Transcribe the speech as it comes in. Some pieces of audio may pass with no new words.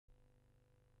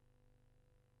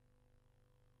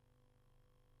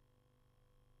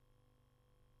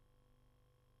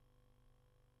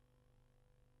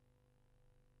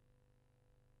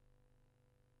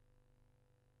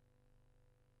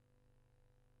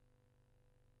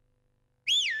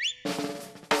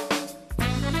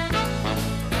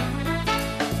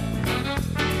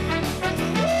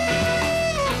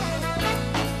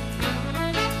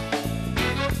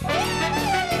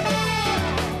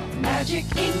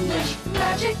English,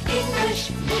 magic English.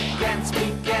 Look and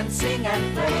speak and sing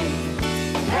and play.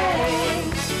 Hey,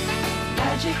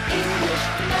 magic English,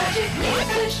 magic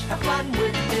English. Have fun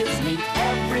with Disney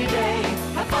every day.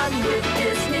 Have fun with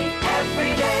Disney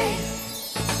every day.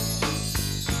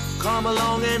 Come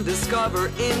along and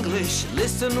discover English.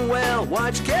 Listen well,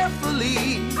 watch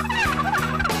carefully.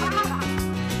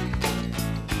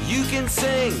 You can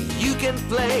sing, you can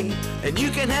play, and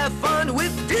you can have fun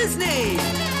with Disney.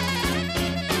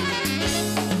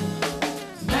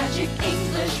 Magic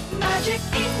English, magic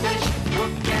English.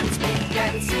 Look and speak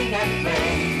and sing and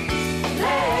play.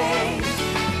 Play.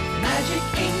 Magic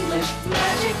English,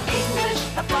 magic English.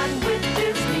 Have fun with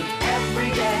Disney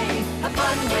every day. Have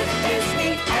fun with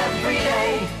Disney every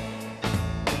day.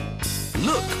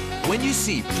 Look, when you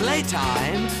see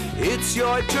playtime, it's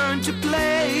your turn to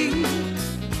play.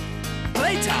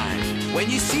 Playtime, when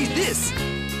you see this,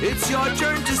 it's your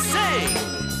turn to sing.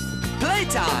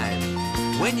 Playtime,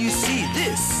 when you see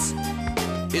this,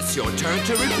 it's your turn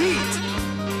to repeat.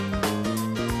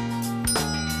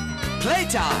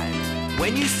 Playtime,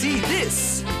 when you see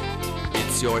this,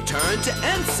 it's your turn to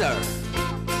answer.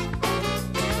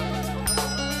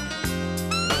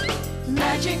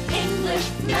 Magic English,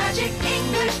 magic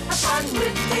English. Have fun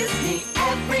with Disney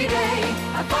every day.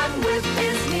 Have fun with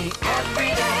Disney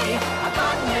every day. Have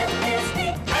fun with Disney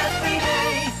every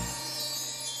day.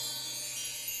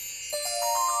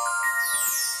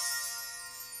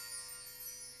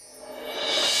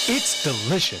 It's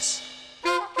delicious.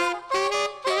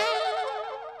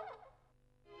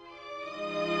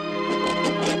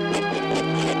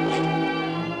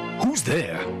 Who's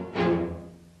there?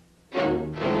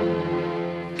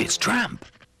 It's Tramp.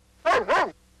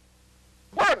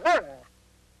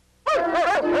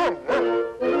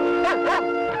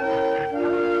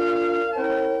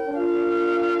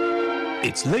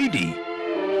 It's Lady.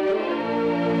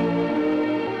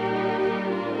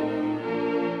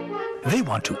 They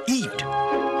want to eat.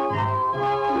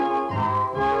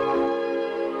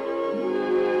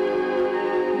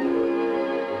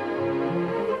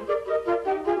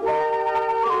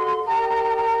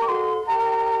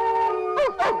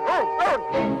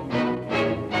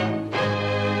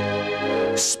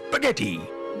 Spaghetti.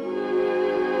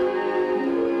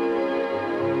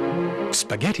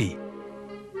 Spaghetti.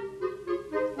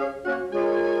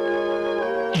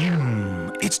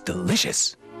 It's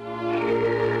delicious.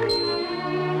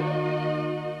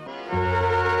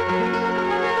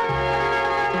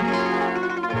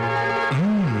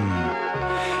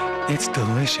 It's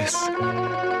delicious.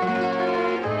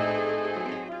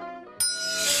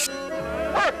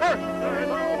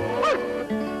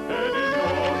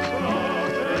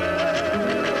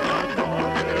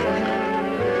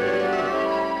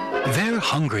 They're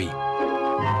hungry.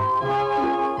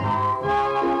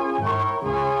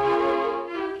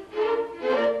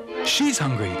 She's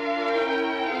hungry.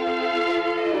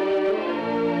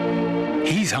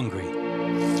 He's hungry.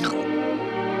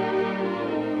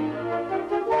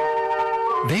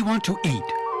 They want to eat.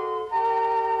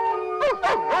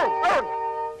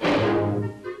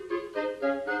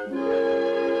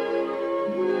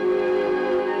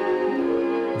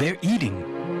 They're eating.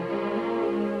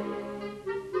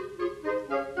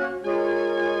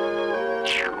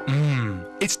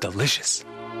 It's delicious.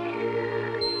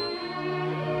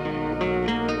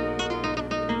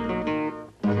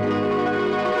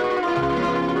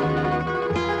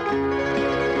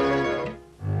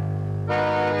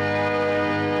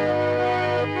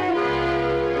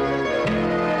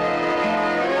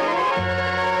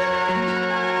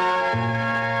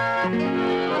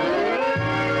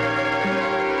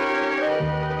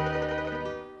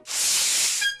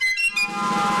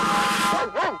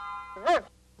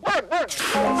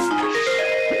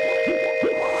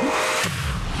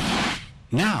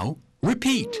 Now,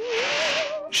 repeat.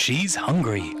 She's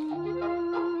hungry.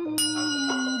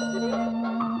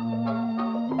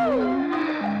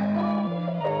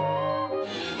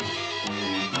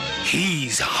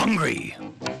 He's hungry.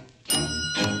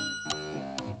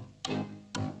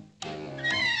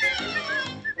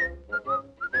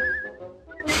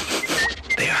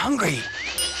 They're hungry.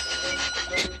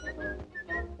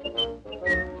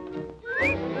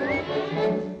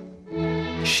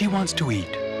 She wants to eat.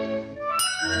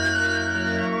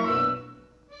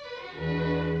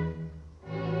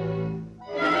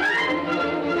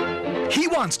 He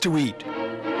wants to eat.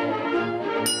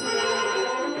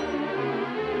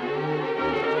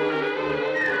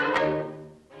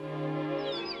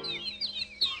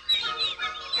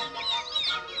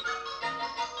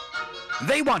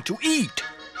 They want to eat.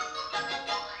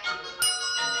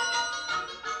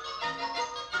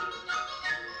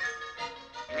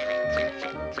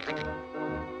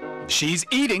 She's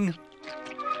eating.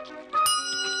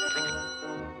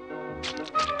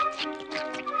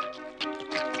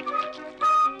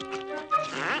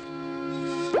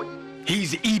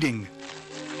 He's eating.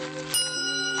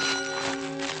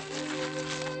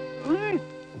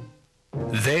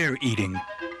 They're eating.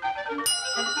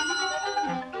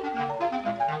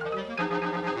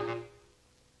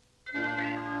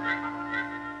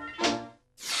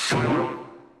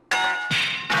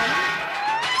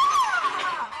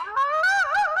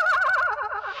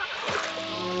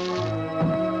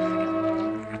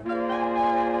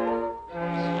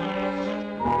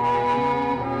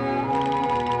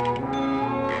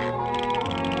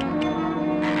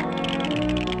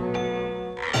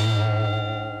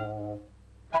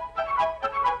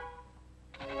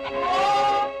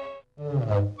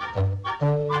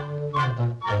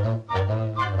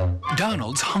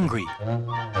 Donald's hungry.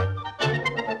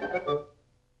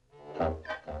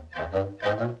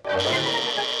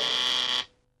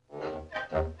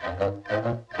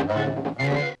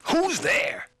 Who's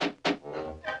there?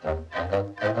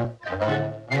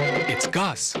 It's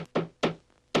Gus.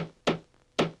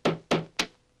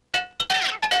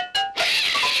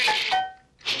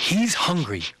 He's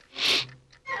hungry.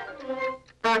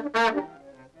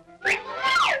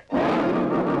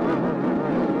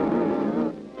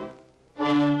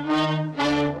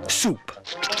 Soup.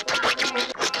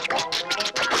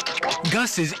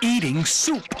 Gus is eating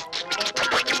soup.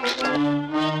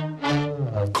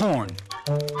 Corn.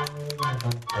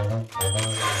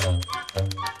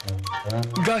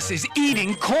 Gus is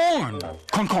eating corn.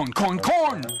 Corn, corn, corn,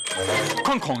 corn.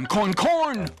 Corn, corn, corn,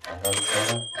 corn.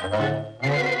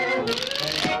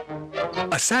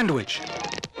 A sandwich.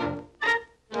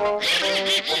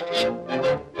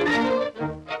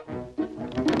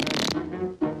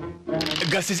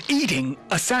 Gus is eating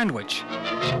a sandwich.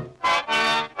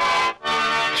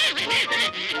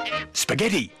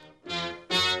 Spaghetti.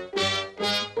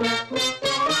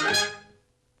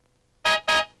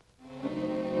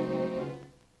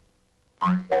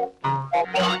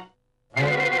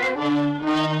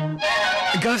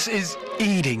 Gus is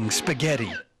eating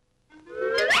spaghetti.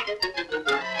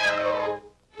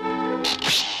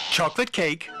 Chocolate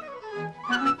cake.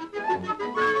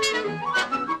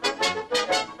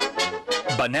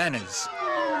 Bananas.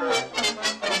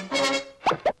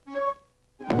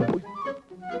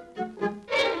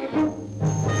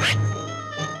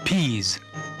 Peas.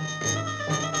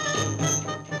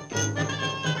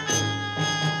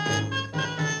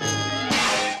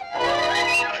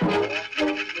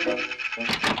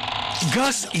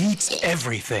 Gus eats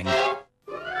everything.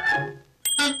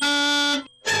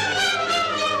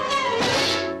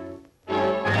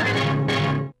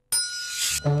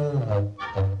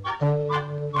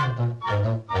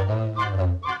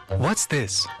 What's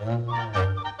this?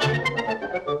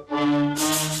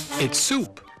 It's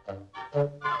soup.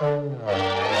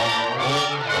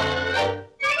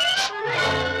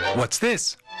 What's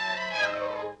this?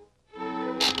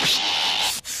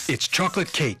 It's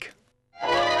chocolate cake.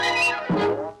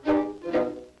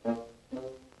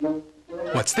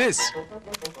 What's this?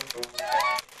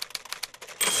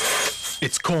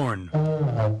 It's corn.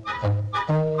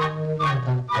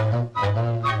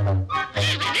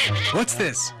 What's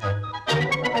this?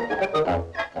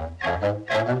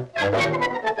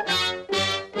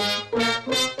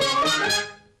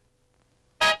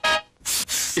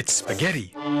 It's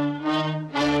spaghetti.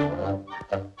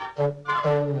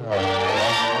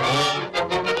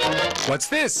 What's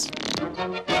this?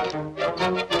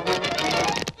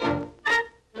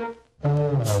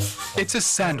 It's a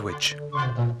sandwich.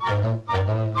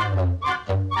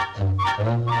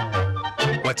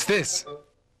 What's this?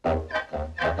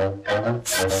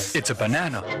 It's a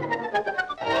banana.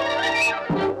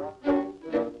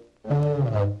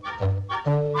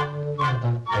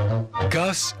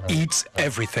 Gus eats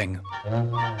everything.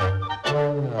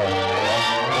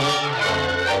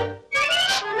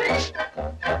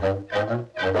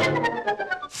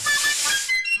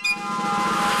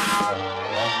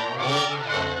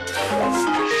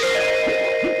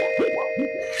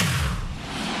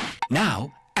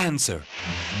 Now, answer.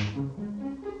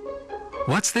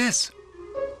 What's this?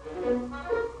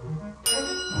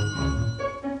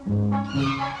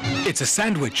 It's a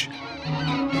sandwich.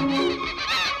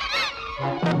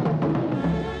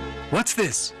 What's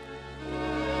this?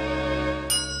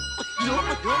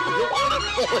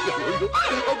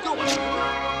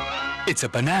 It's a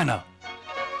banana.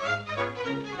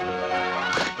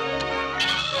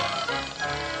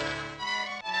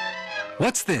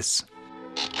 What's this?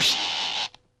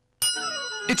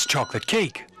 It's chocolate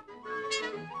cake.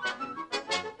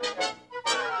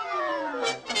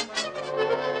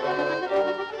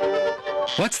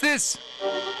 What's this?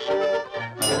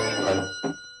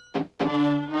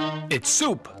 It's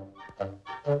soup.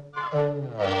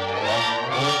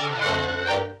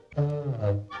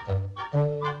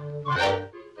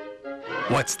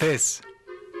 What's this?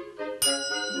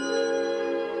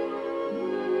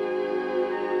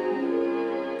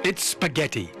 It's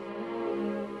spaghetti.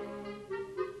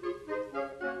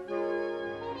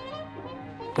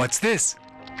 What's this?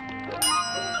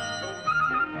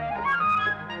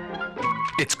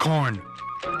 It's corn.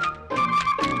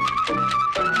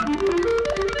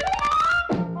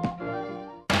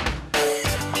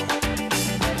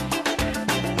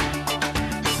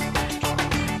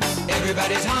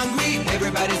 Everybody's hungry,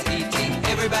 everybody's eating,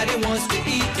 everybody wants to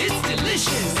eat. It's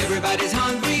delicious. Everybody's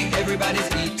hungry, everybody's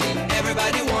eating,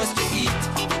 everybody wants to eat.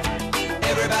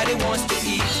 Everybody wants to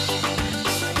eat.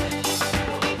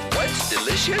 What's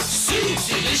delicious? Soup's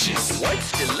delicious.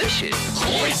 What's delicious?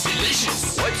 Corn's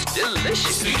delicious. What's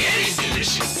delicious? Spaghetti's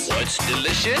delicious. What's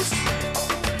delicious?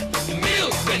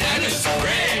 Milk, bananas,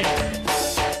 bread.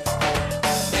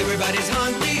 Everybody's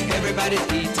hungry, everybody's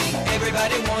eating,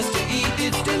 everybody wants to eat.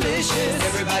 It's delicious.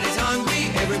 Everybody's hungry,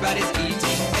 everybody's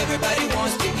eating, everybody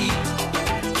wants to eat.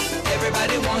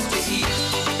 Everybody wants to eat.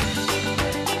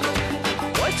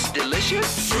 What's delicious?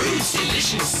 Fruit's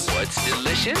delicious. What's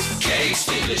delicious? Cake's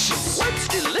delicious. What's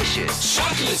delicious?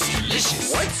 Chocolate's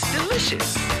delicious. What's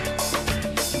delicious?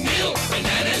 Milk,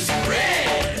 bananas,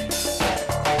 bread.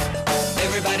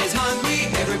 Everybody's hungry,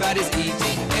 everybody's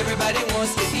eating, everybody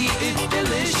wants to eat. It's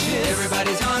delicious.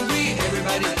 Everybody's hungry,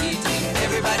 everybody's eating,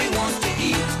 everybody wants to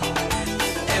eat.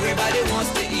 Everybody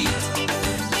wants to eat.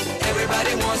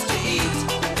 Everybody wants to eat.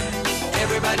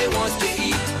 Everybody wants to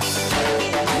eat.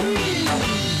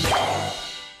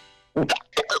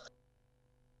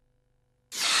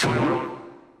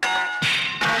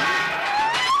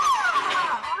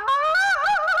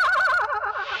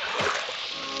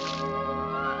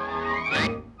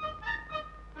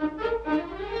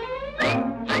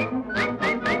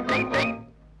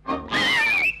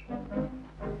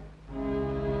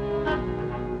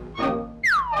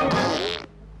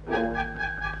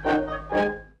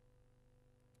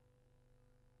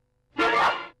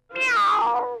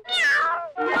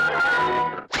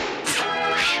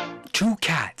 Two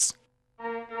cats.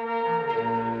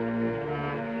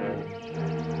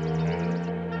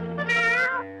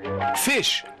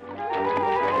 Fish.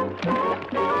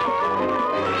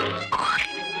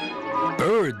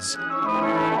 Birds.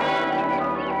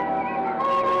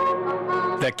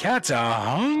 The cats are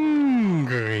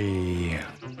hungry.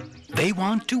 They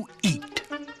want to eat.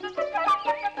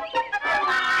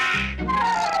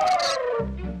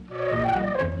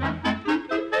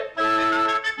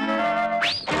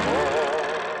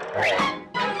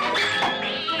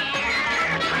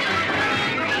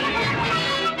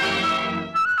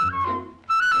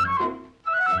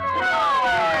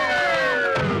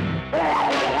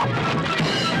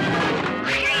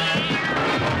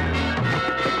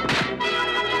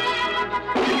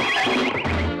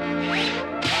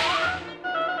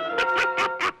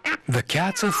 The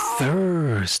cats are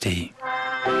thirsty.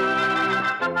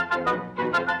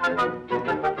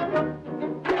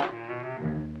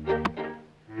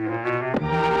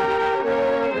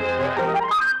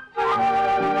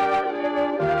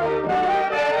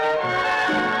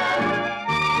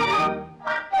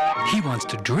 He wants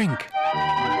to drink.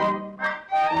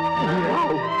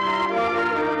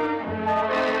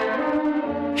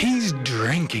 He's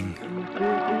drinking.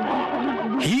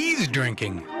 He's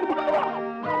drinking.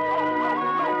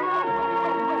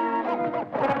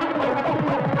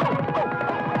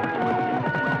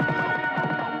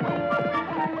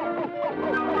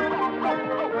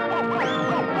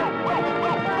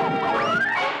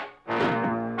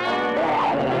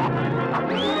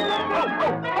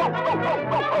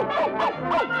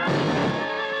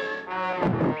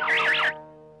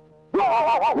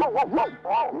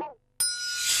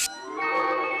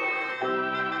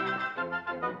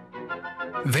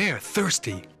 They're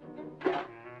thirsty.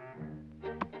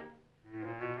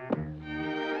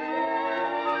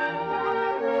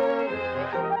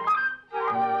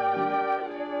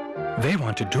 They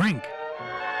want to drink.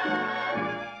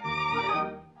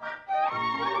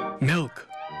 Milk.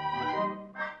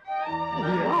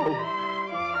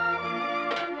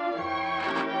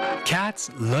 Cats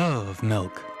love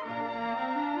milk.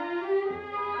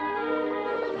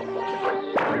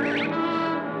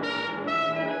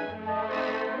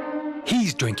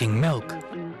 He's drinking milk.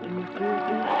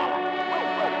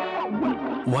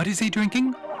 What is he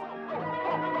drinking?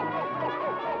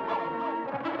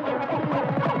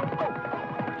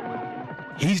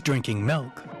 He's drinking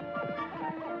milk.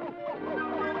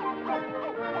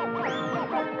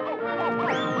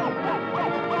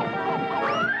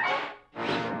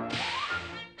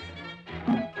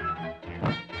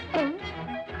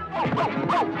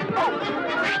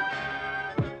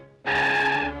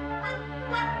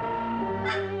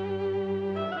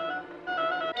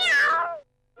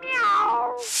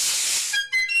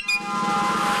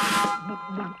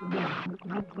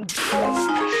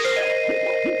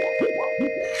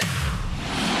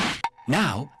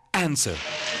 Now, answer.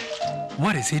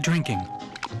 What is he drinking?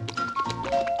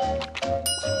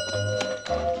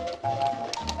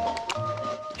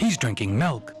 He's drinking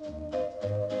milk.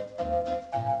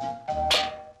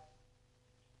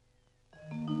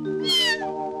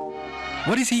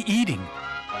 What is he eating?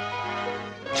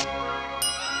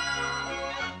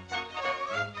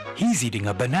 He's eating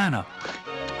a banana.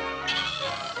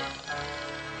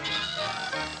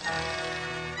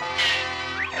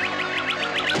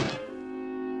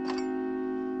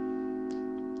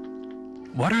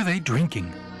 What are they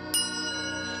drinking?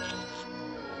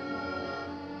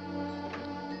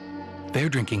 They're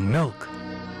drinking milk.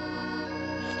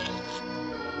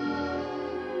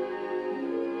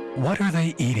 What are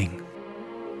they eating?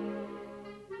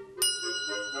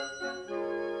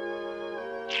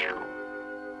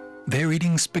 They're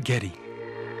eating spaghetti.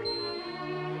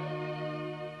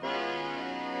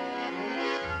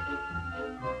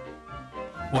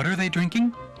 What are they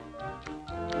drinking?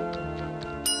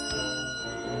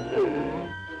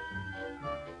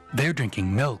 They're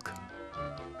drinking milk.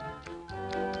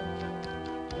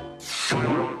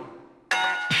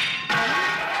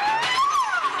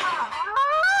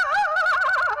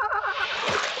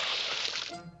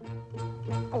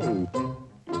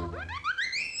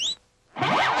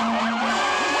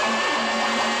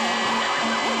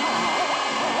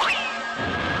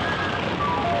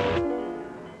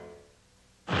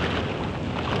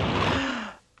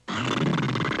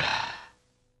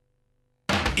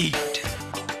 Eat.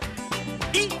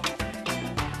 Eat.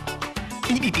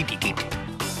 Eat, eat, eat, eat, eat.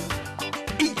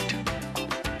 Eat.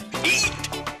 Eat.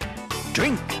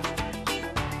 Drink.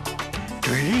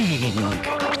 Drink.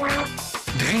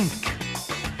 Drink.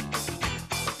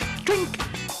 Drink.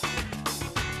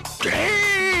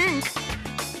 Drink.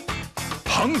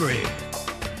 Hungry.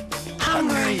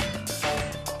 Hungry.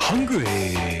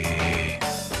 Hungry.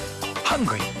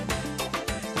 Hungry.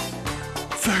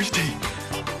 Thirsty.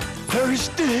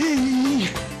 Thirsty.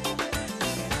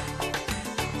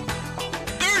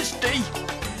 Thirsty.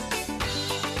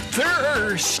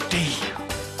 Thirsty.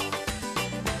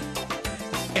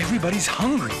 Everybody's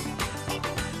hungry.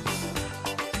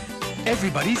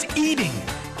 Everybody's eating.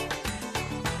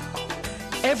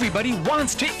 Everybody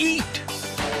wants to eat.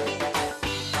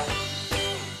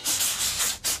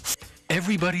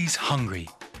 Everybody's hungry.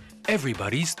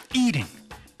 Everybody's eating.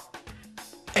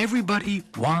 Everybody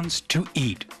wants to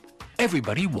eat.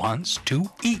 Everybody wants to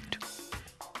eat.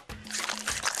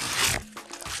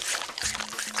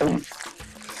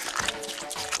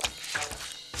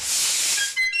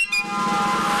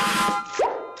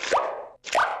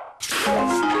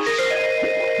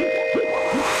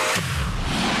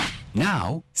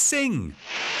 Now sing.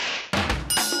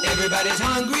 Everybody's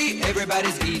hungry,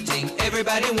 everybody's eating,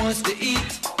 everybody wants to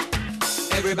eat.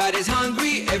 Everybody's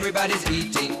hungry, everybody's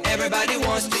eating, everybody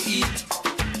wants to eat.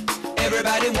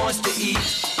 Everybody wants to eat.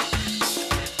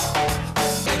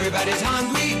 Everybody's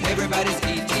hungry, everybody's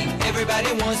eating,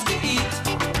 everybody wants to eat.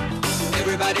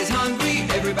 Everybody's hungry,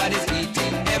 everybody's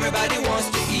eating, everybody wants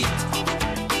to eat.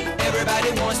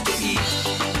 Everybody wants to eat.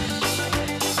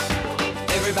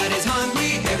 Everybody's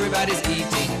hungry, everybody's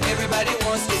eating, everybody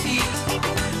wants to eat.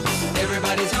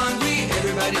 Everybody's hungry,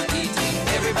 everybody's eating,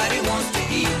 everybody wants to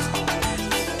eat.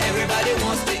 Everybody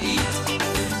wants to eat.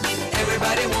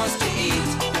 Everybody wants to eat.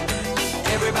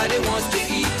 Everybody wants to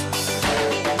eat.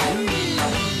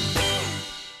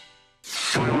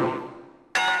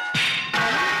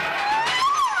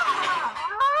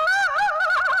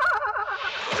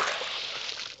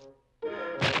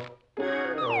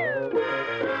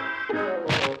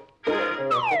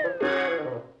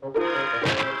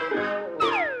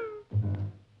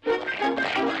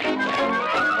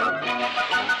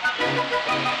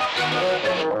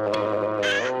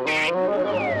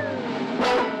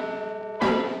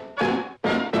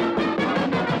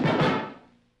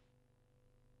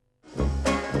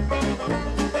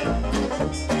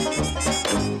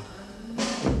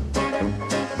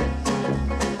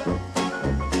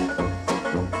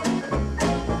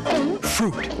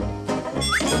 Fruit.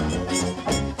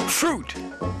 Fruit.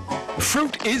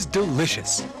 Fruit is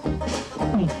delicious.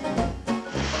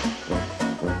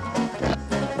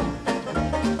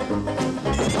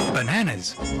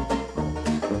 Bananas.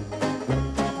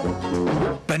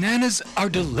 Bananas are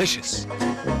delicious.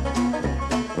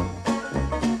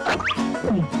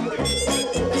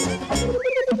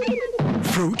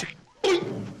 Fruit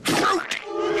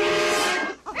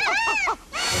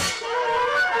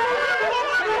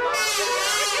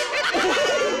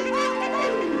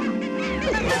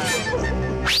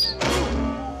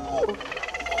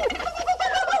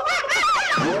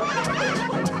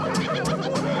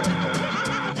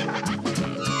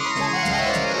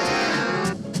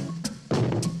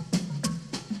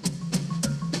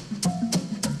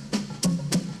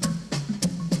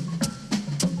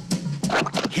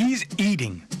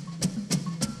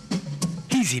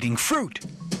He's eating fruit.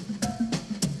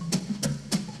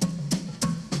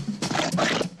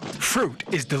 Fruit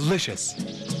is delicious.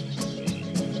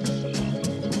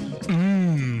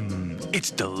 It's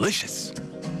delicious.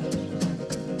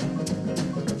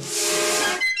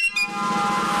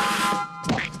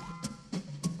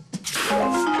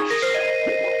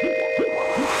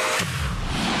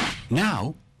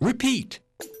 Now, repeat.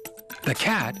 The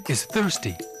cat is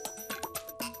thirsty.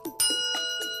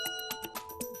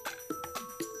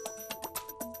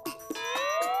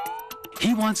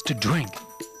 He wants to drink.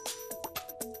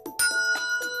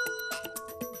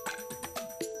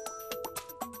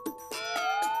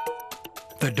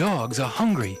 The dogs are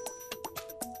hungry.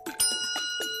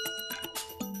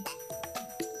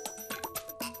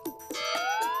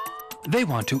 They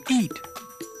want to eat.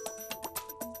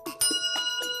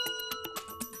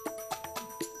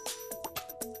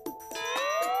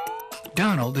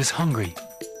 Donald is hungry.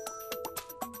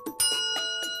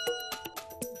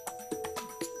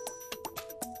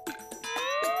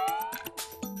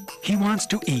 He wants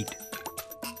to eat.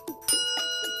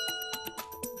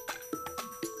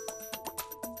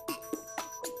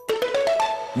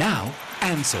 Now,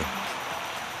 answer.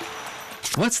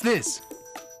 What's this?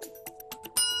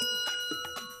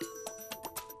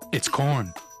 It's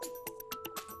corn.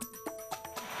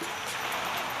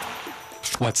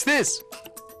 What's this?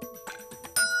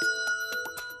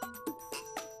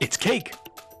 It's cake.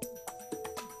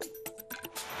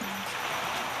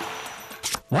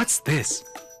 What's this?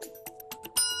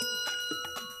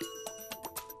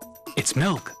 It's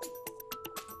milk.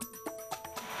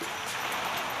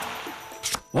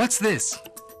 What's this?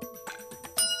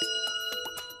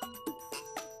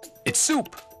 It's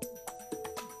soup.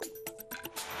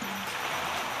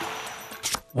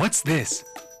 What's this?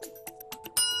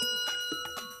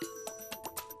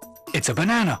 It's a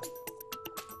banana.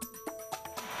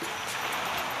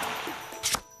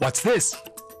 What's this?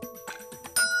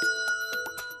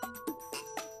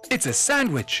 It's a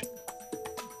sandwich.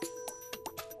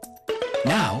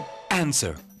 Now,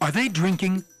 answer. Are they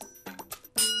drinking?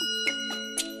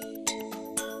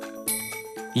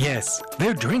 Yes,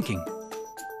 they're drinking.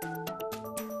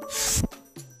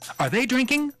 Are they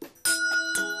drinking?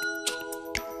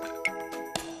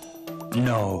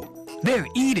 No, they're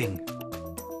eating.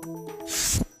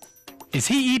 Is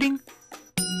he eating?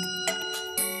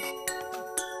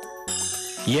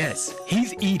 Yes,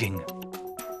 he's eating.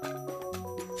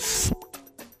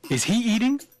 Is he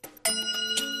eating?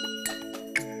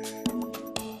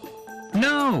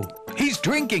 No, he's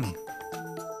drinking.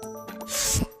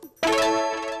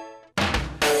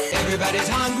 Everybody's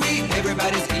hungry,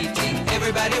 everybody's eating,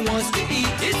 everybody wants to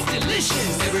eat. It's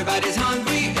delicious. Everybody's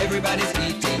hungry, everybody's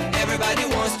eating, everybody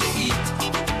wants to eat.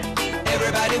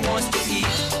 Everybody wants to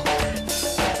eat.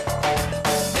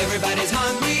 Everybody's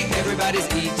hungry, everybody's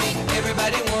eating,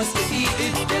 everybody wants to eat.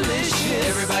 It's delicious.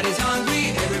 Everybody's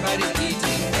hungry, everybody's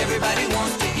eating, everybody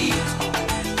wants to eat.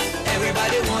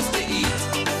 Everybody wants to eat.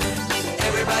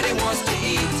 Everybody wants to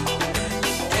eat.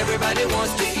 Everybody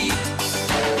wants to eat.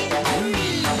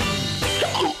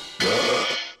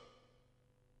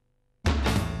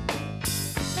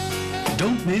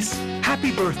 Don't miss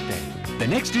Happy Birthday, the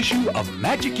next issue of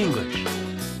Magic English.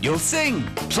 You'll sing,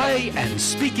 play, and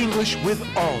speak English with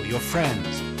all your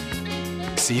friends.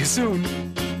 See you soon.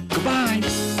 Goodbye.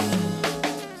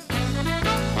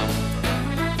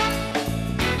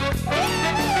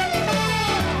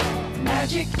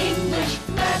 Magic English,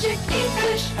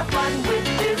 have fun with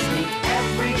Disney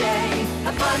every day.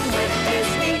 Have fun with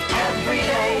Disney every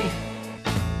day.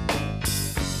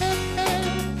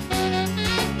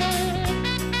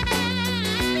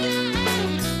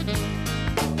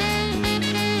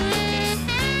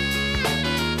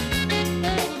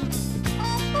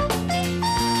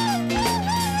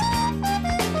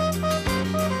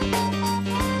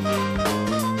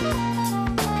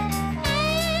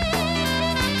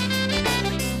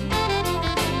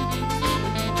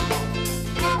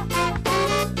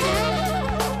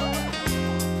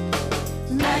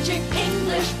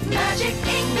 Magic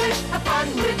English, have fun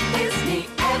with